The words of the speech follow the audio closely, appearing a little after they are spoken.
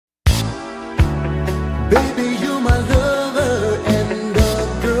Baby, you're my lover and the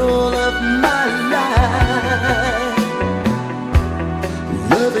girl of my life.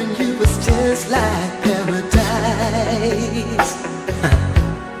 Loving you is just like paradise.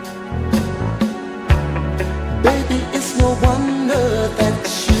 Baby, it's no wonder that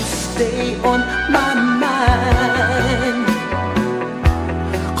you stay on my mind,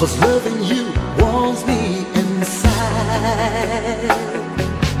 'cause loving you warms me inside.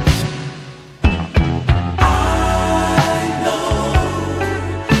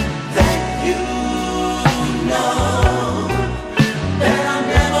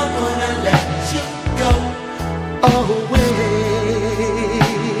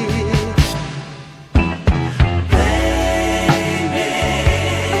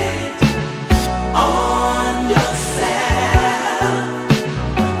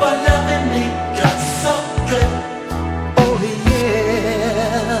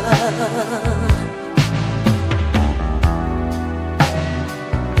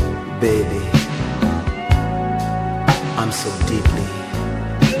 Baby, I'm so deeply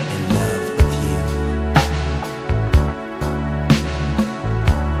in love with you.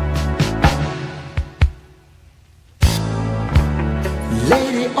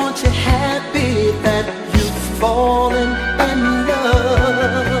 Lady, aren't you happy that you've fallen in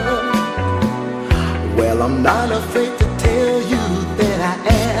love? Well, I'm not afraid to tell you that I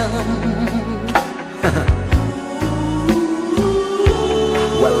am.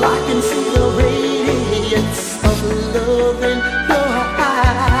 Well, I can see the radiance of love in your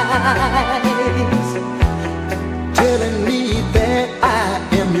eyes, telling me that I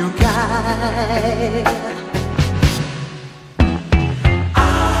am your guy.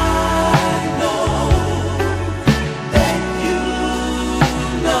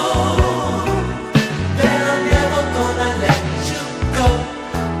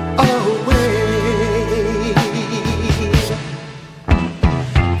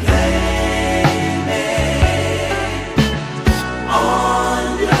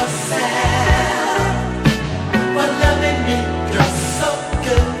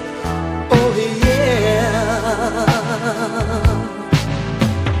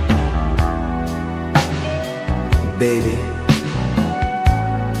 Baby,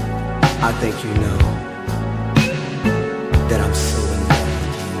 I think you know that I'm so in love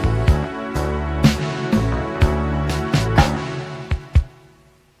with you.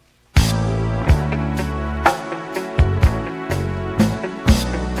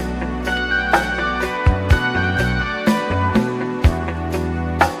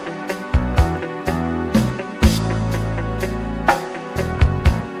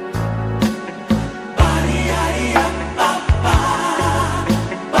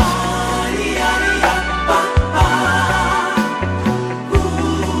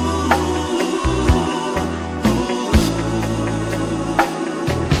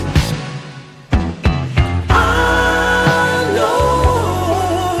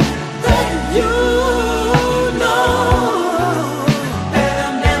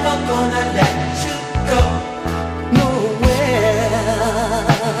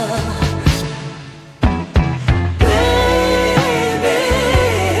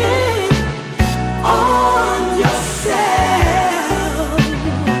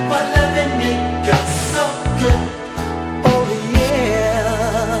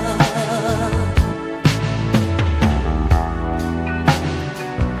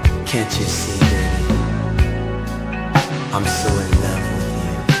 Can't you see, baby? I'm so in love with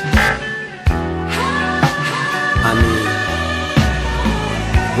you. I mean,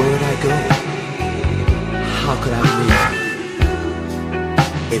 where would I go? How could I live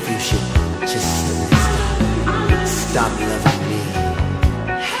if you should just stop loving me?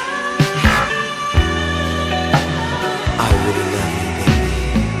 I really love you, baby.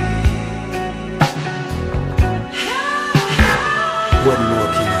 What more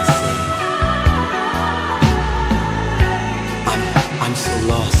can I say? I'm so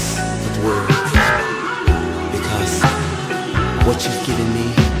lost with words, because what you've given me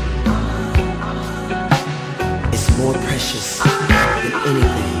is more precious than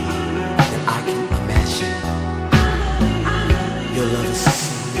anything that I can imagine. Your love is so